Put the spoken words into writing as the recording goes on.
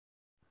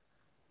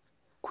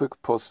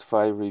Quick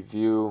post-fight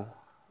review.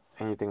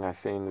 Anything I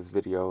say in this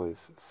video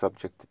is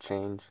subject to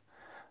change,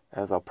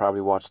 as I'll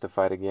probably watch the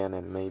fight again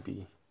and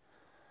maybe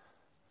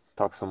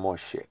talk some more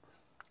shit.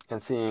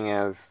 And seeing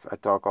as I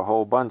talk a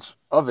whole bunch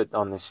of it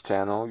on this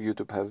channel,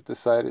 YouTube has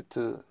decided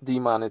to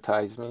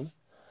demonetize me.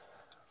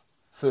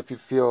 So if you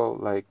feel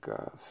like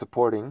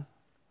supporting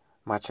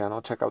my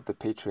channel, check out the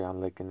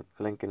Patreon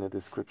link in the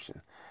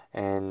description.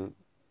 And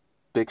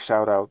big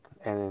shout out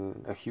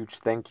and a huge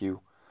thank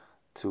you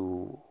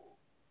to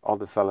all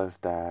the fellas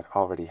that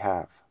already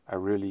have. I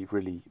really,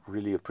 really,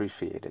 really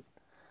appreciate it.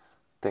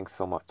 Thanks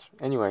so much.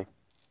 Anyway,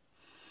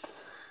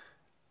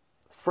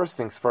 first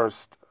things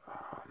first,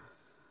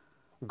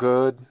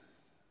 good,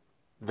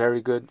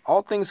 very good.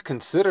 All things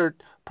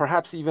considered,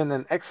 perhaps even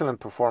an excellent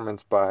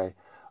performance by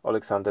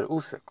Alexander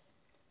Usyk.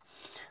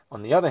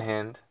 On the other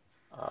hand,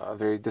 a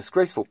very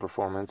disgraceful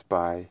performance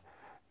by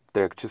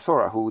Derek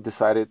Chisora, who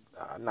decided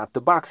not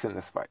to box in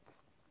this fight.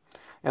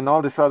 And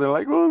all this other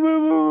like,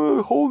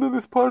 oh, holding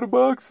is part of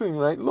boxing,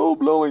 right? Low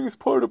blowing is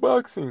part of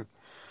boxing.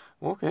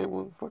 Okay,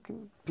 well,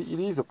 fucking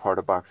PEDs are part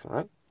of boxing,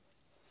 right?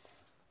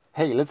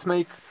 Hey, let's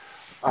make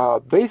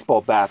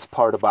baseball bats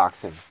part of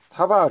boxing.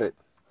 How about it?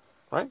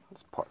 Right?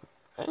 It's part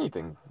of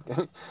anything.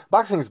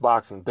 Boxing is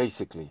boxing,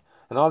 basically.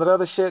 And all that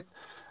other shit,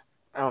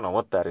 I don't know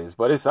what that is,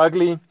 but it's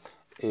ugly.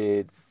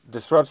 It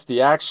disrupts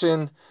the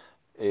action.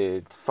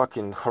 It's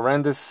fucking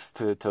horrendous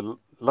to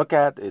look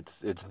at.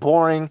 It's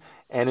boring,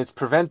 and it's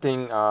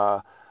preventing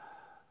a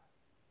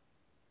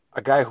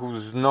guy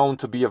who's known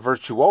to be a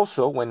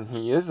virtuoso when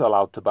he is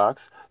allowed to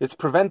box. It's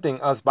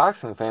preventing us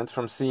boxing fans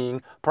from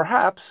seeing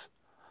perhaps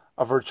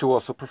a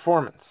virtuoso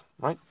performance,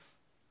 right?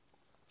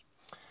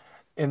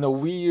 In a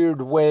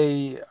weird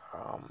way,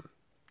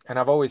 and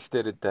I've always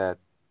stated that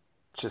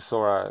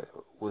Chisora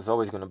was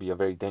always going to be a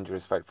very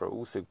dangerous fight for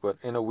Usyk, but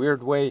in a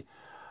weird way,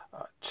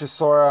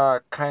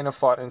 Chisora kind of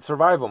fought in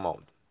survival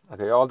mode.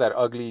 Okay, all that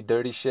ugly,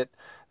 dirty shit,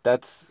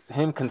 that's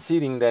him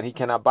conceding that he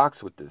cannot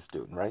box with this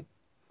dude, right?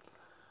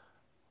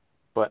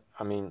 But,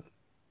 I mean,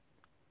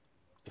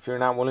 if you're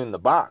not willing to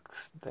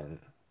box, then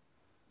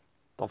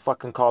don't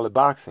fucking call it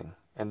boxing.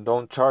 And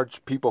don't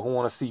charge people who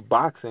want to see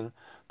boxing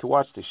to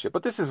watch this shit.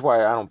 But this is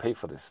why I don't pay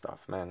for this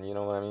stuff, man. You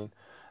know what I mean?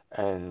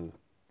 And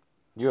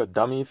you're a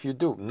dummy if you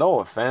do. No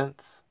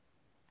offense.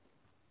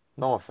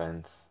 No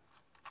offense.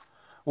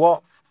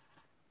 Well,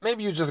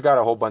 maybe you just got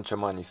a whole bunch of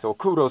money, so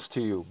kudos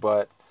to you.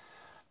 But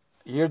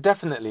you're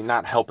definitely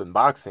not helping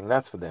boxing.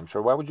 That's for damn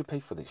sure. Why would you pay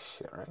for this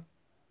shit, right?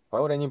 Why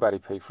would anybody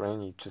pay for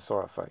any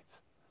Chisora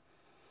fights?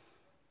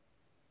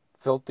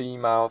 Filthy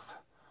mouth,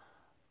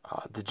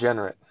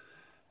 degenerate,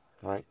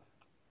 right?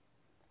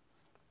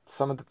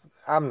 Some of the,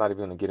 I'm not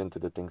even going to get into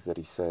the things that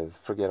he says.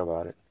 Forget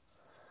about it.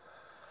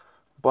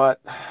 But,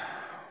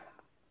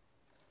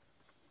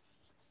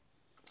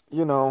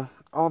 you know,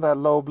 all that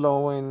low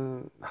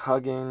blowing,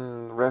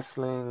 hugging,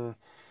 wrestling,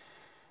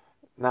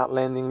 not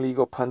landing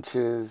legal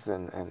punches,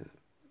 and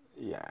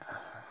yeah,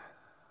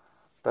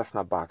 that's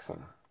not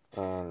boxing.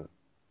 And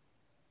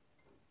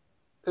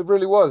it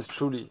really was,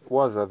 truly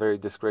was a very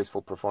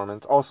disgraceful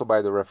performance, also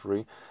by the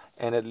referee,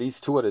 and at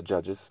least two of the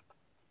judges.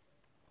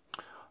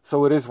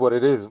 So it is what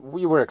it is.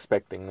 We were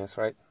expecting this,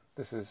 right?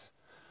 This is,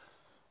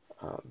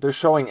 they're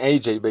showing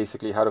AJ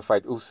basically how to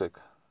fight Usyk.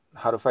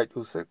 How to fight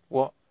Usyk?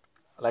 Well,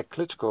 like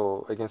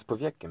Klitschko against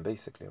Povetkin,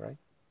 basically, right?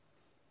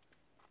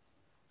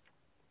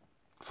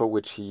 For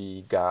which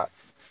he got,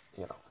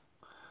 you know,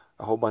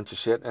 a whole bunch of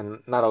shit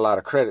and not a lot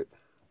of credit.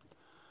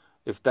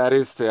 If that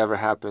is to ever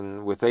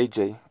happen with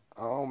AJ,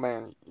 oh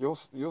man,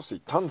 you'll see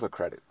tons of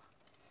credit.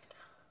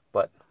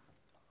 But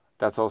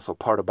that's also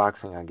part of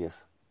boxing, I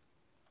guess.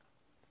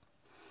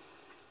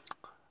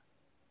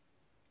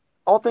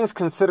 All things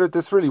considered,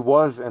 this really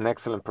was an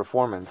excellent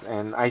performance.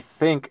 And I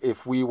think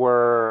if we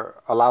were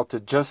allowed to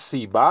just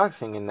see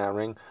boxing in that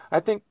ring,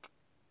 I think,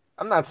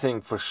 I'm not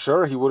saying for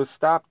sure he would have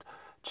stopped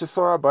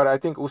Chisora, but I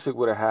think Usyk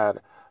would have had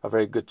a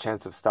very good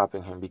chance of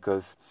stopping him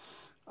because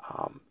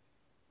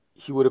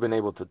he would have been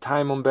able to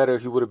time him better.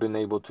 He would have been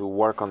able to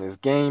work on his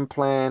game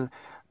plan,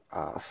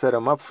 set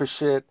him up for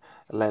shit,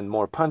 land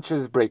more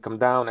punches, break him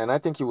down, and I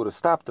think he would have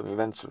stopped him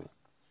eventually.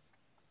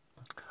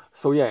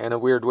 So yeah, in a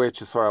weird way,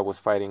 Chisora was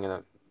fighting in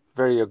a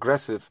very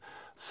aggressive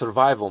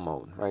survival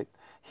mode, right?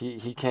 He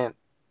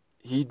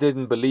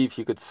didn't believe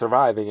he could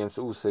survive against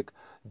Usyk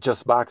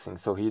just boxing,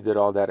 so he did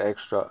all that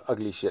extra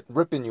ugly shit,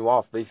 ripping you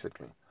off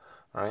basically,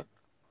 right?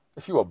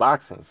 If you were a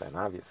boxing fan,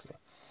 obviously.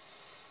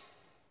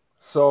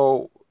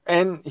 So,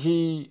 and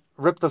he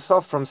ripped us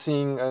off from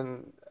seeing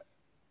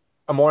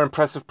a more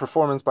impressive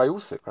performance by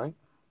Usyk, right?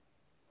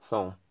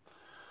 So,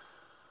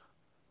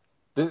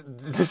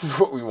 this is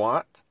what we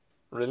want?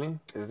 Really?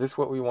 Is this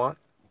what we want?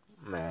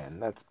 Man,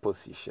 that's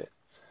pussy shit.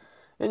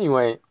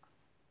 Anyway,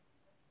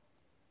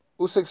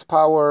 Usyk's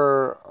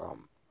power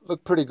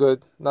looked pretty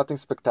good. Nothing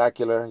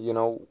spectacular, you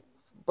know.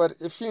 But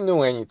if you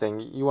knew anything,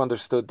 you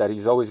understood that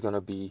he's always going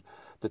to be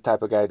the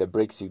type of guy that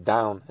breaks you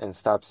down and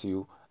stops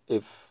you,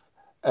 if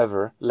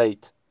ever,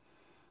 late.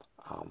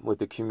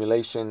 With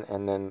accumulation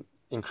and then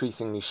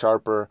increasingly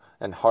sharper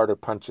and harder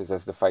punches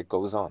as the fight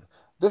goes on.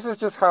 This is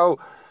just how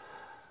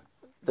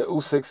the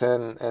Usyks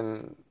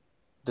and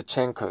the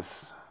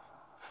Chenkas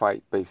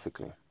fight,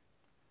 basically.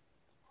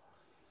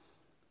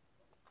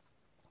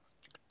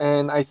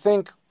 And I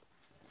think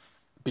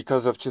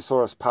because of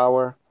Chisora's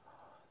power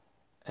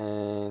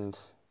and,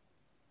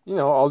 you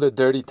know, all the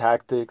dirty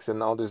tactics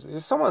and all this,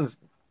 if someone's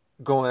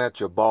going at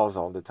your balls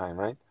all the time,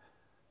 right?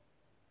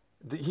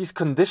 He's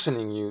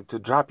conditioning you to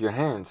drop your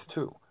hands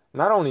too.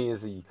 Not only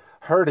is he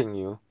hurting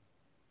you,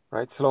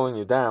 right, slowing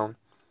you down,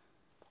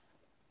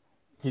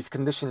 he's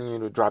conditioning you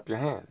to drop your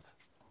hands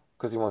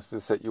because he wants to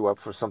set you up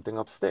for something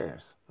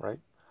upstairs, right?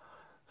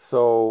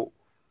 So,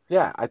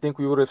 yeah, I think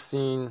we would have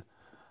seen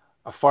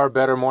a far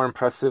better, more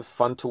impressive,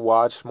 fun to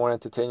watch, more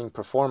entertaining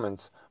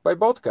performance by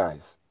both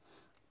guys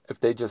if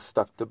they just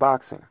stuck to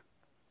boxing.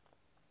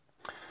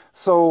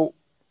 So,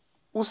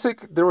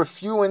 Usyk, there were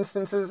few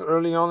instances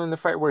early on in the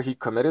fight where he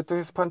committed to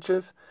his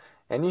punches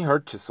and he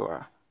hurt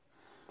Chisora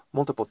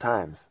multiple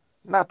times.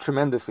 Not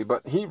tremendously,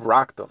 but he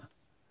rocked him.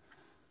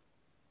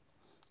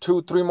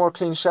 2, 3 more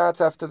clean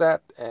shots after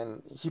that,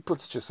 and he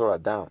puts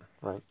Chisora down,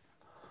 right?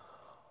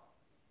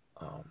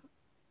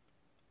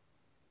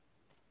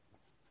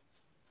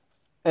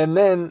 And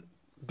then,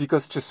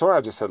 because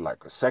Chisora just had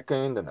like a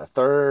second and a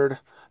third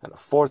and a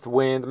fourth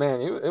wind, man,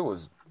 it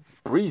was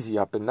breezy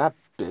up in that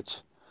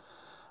bitch.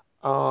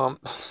 Um,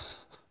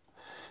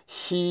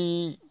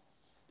 he,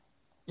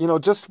 you know,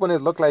 just when it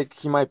looked like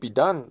he might be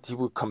done, he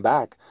would come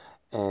back.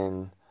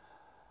 And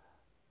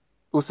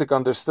Usyk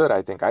understood,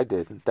 I think I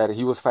did, that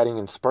he was fighting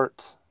in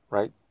spurts,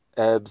 right?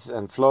 Ebbs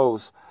and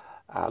flows,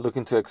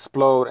 looking to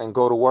explode and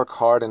go to work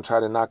hard and try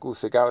to knock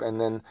Usyk out.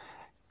 And then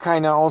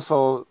kind of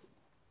also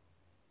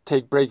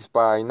take breaks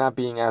by not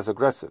being as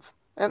aggressive.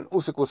 And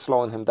Usyk was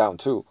slowing him down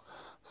too.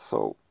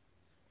 So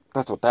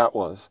that's what that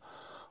was.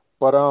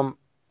 But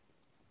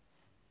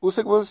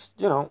Usyk was,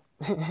 you know,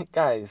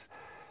 guys,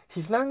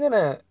 he's not going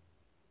to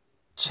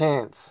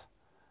chance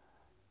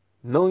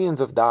millions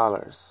of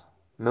dollars,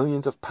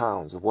 millions of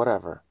pounds,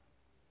 whatever,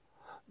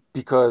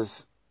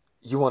 because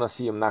you want to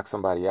see him knock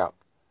somebody out.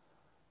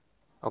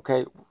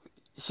 Okay?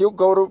 He'll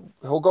go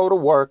to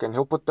work and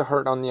he'll put the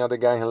hurt on the other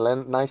guy. He'll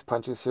land nice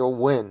punches. He'll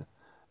win.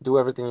 Do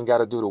everything you got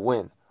to do to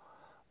win.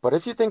 But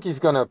if you think he's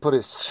going to put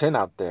his chin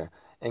out there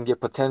and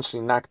get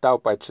potentially knocked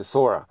out by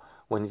Chisora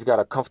when he's got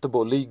a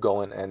comfortable league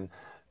going and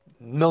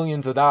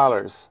millions of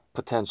dollars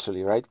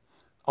potentially, right,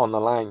 on the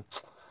line,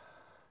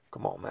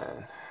 come on,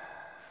 man.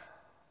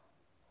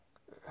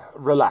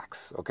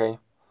 Relax, okay?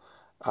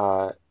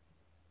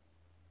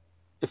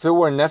 If it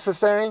were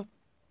necessary,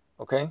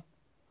 okay,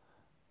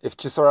 if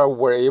Chisora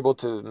were able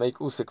to make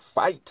Usyk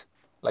fight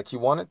like he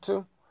wanted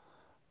to,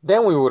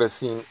 then we would have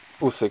seen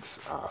Usyk's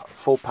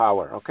full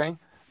power, okay?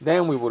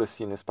 Then we would have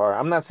seen his power.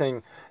 I'm not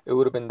saying it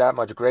would have been that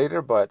much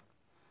greater, but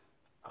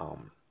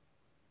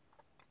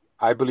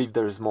I believe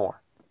there's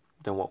more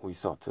than what we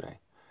saw today.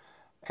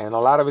 And a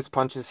lot of his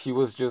punches, he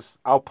was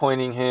just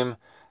outpointing him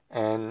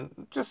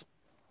and just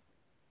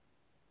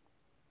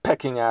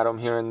pecking at him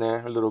here and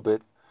there a little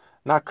bit.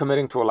 Not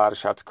committing to a lot of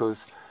shots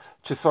because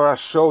Chisora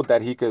showed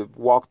that he could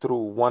walk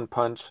through one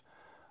punch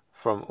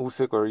from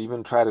Usyk or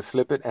even try to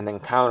slip it and then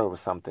counter with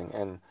something.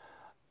 And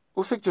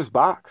Usyk just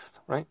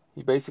boxed, right?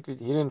 He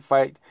didn't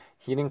fight.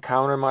 He didn't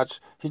counter much.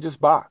 He just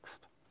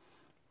boxed.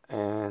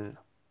 And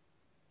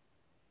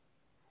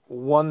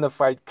won the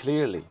fight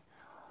clearly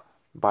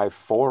by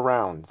 4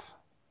 rounds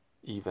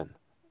even.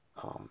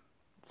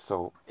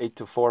 So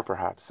 8-4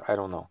 perhaps. I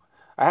don't know.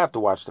 I have to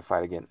watch the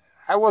fight again.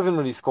 I wasn't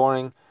really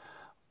scoring,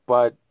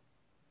 but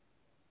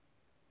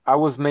I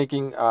was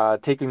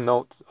taking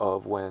notes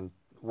of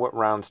what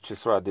rounds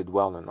Chisora did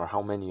well in or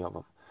how many of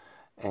them.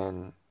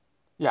 And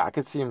yeah, I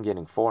could see him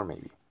getting 4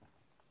 maybe.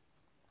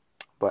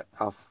 But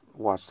I'll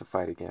watch the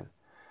fight again.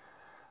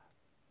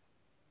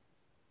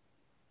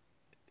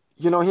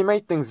 You know, he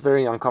made things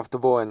very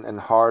uncomfortable and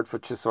hard for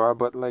Chisora,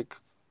 but like,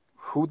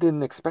 who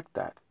didn't expect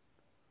that?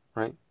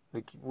 Right?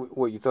 Like,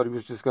 what, you thought he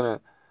was just going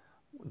to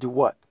do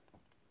what?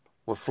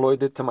 What Floyd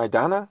did to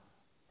Maidana?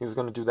 He was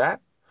going to do that?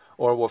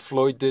 Or what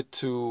Floyd did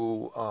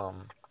to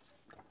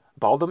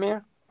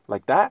Baldomir?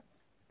 Like that?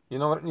 You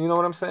know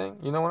what I'm saying?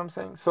 You know what I'm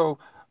saying? So,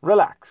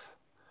 relax.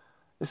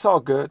 It's all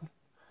good.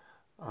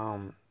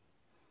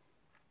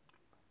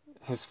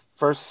 His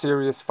first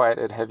serious fight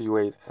at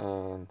heavyweight,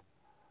 and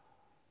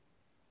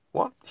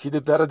well, he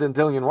did better than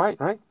Dillian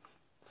White, right?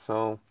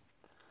 So,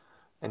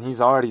 and he's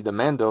already the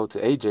Mando to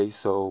AJ,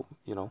 so,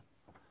 you know,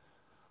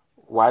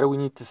 why do we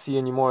need to see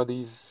any more of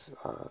these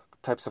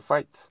types of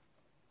fights?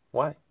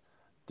 Why?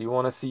 Do you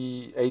want to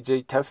see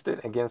AJ tested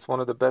against one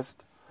of the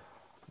best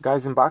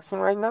guys in boxing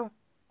right now?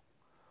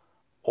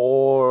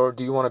 Or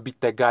do you want to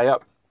beat that guy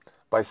up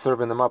by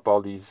serving them up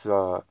all these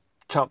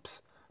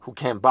chumps who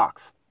can't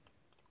box?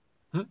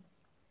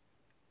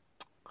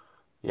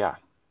 Yeah,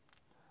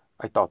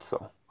 I thought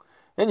so.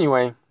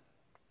 Anyway,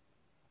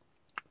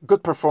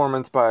 good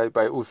performance by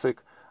Usyk.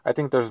 I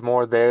think there's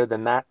more there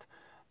than that.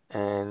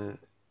 And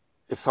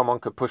if someone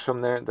could push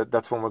him there,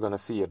 that's when we're going to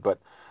see it.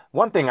 But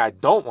one thing I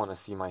don't want to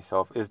see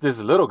myself is this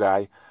little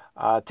guy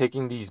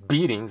taking these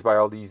beatings by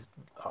all these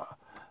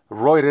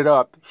roided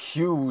up,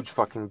 huge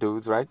fucking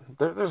dudes, right?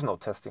 There's no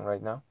testing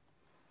right now.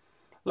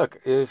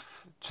 Look,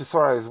 if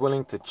Chisora is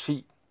willing to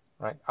cheat,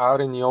 right, out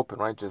in the open,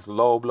 right, just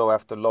low blow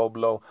after low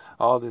blow,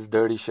 all this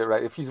dirty shit,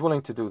 right, if he's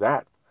willing to do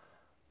that,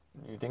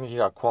 you think he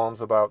got qualms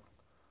about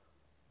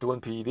doing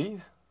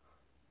PEDs?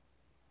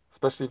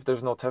 Especially if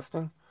there's no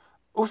testing?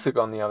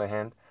 Usyk, on the other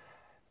hand,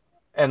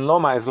 and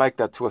Loma is like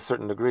that to a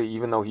certain degree,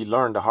 even though he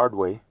learned the hard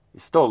way.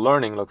 He's still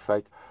learning, looks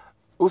like.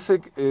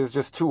 Usyk is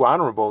just too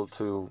honorable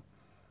to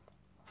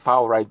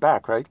foul right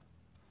back, right?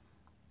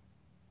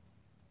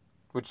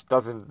 Which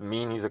doesn't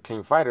mean he's a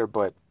clean fighter,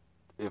 but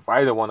if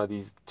either one of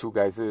these two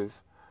guys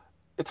is,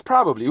 it's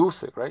probably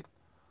Usyk, right?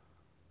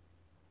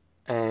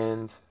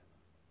 And,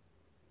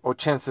 or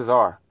chances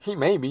are, he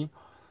may be.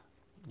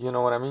 You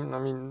know what I mean? I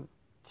mean,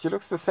 he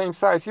looks the same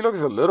size. He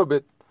looks a little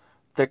bit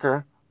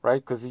thicker,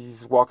 right? Because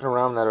he's walking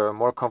around at a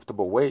more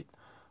comfortable weight.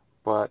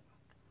 But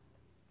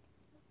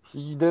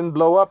he didn't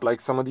blow up like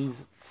some of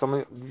these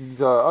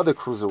other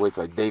cruiserweights,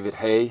 like David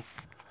Haye.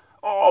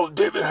 Oh,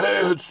 David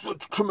Haye had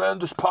such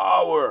tremendous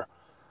power.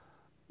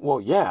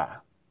 Well, yeah,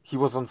 he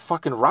was on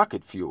fucking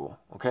rocket fuel,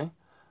 okay?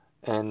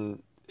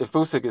 And if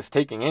Usyk is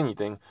taking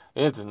anything,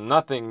 it's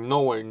nothing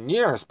nowhere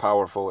near as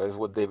powerful as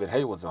what David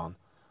Haye was on.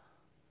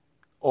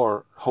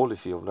 Or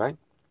Holyfield, right?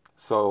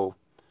 So,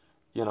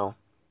 you know,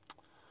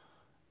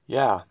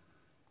 yeah,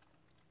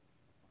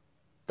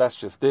 that's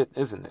just it,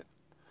 isn't it?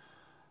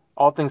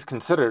 All things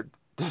considered,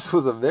 this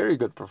was a very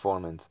good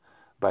performance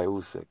by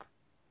Usyk,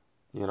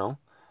 you know?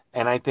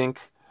 And I think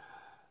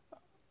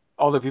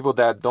all the people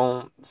that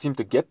don't seem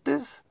to get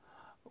this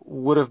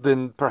would have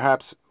been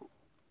perhaps,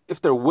 if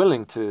they're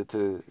willing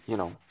to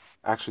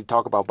actually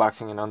talk about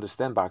boxing and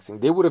understand boxing,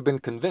 they would have been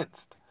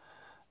convinced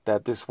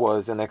that this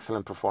was an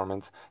excellent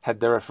performance had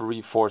the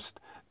referee forced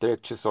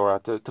Derek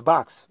Chisora to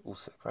box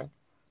Usyk, right?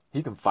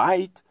 He can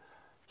fight,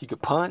 he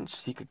could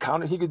punch, he could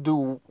counter, he could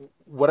do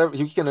whatever,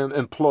 he can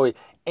employ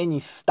any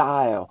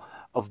style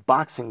of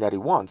boxing that he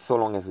wants, so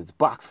long as it's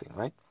boxing,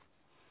 right?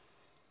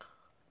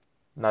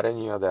 Not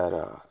any of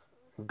that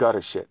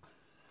gutter shit.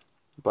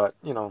 But,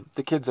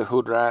 the kid's a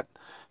hood rat.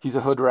 He's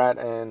a hood rat,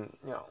 and,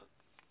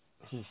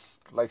 he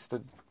likes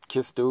to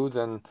kiss dudes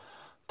and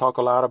talk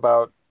a lot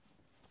about,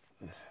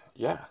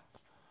 yeah,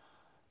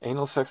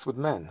 anal sex with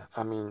men.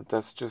 I mean,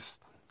 that's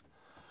just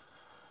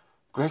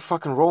great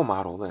fucking role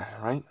model there,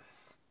 right?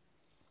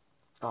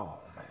 Oh,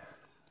 man.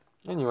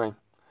 Anyway,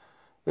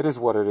 it is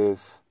what it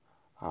is.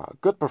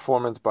 Good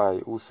performance by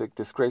Usyk.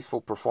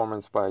 Disgraceful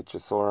performance by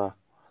Chisora.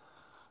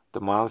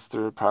 The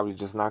monster probably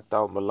just knocked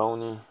out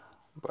Maloney.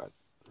 But,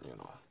 you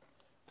know,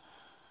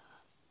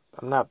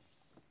 I'm not...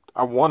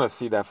 I want to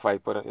see that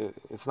fight, but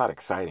it's not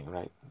exciting,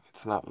 right?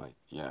 It's not like,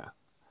 yeah.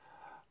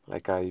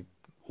 Like I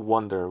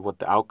wonder what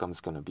the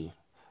outcome's going to be.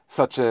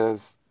 Such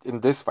as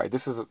in this fight.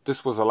 This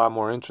was a lot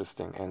more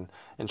interesting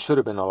and should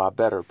have been a lot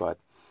better, but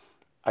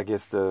I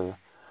guess the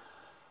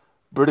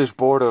British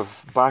Board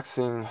of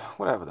Boxing,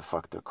 whatever the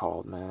fuck they're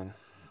called, man.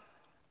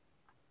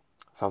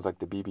 Sounds like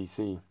the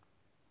BBC.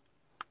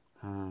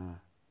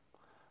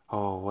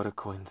 Oh, what a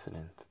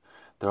coincidence.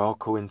 They're all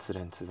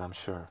coincidences, I'm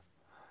sure.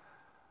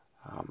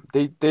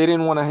 They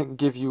didn't want to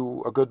give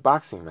you a good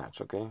boxing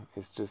match, okay?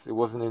 It's just, it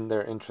wasn't in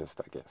their interest,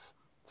 I guess.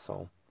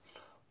 So,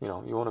 you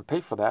want to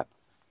pay for that.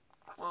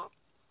 Well,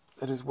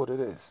 it is what it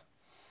is.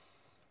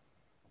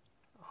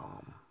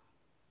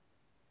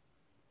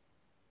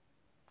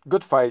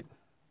 Good fight.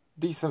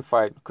 Decent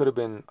fight. Could have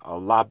been a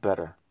lot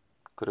better.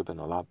 Could have been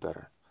a lot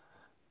better.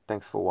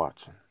 Thanks for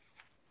watching.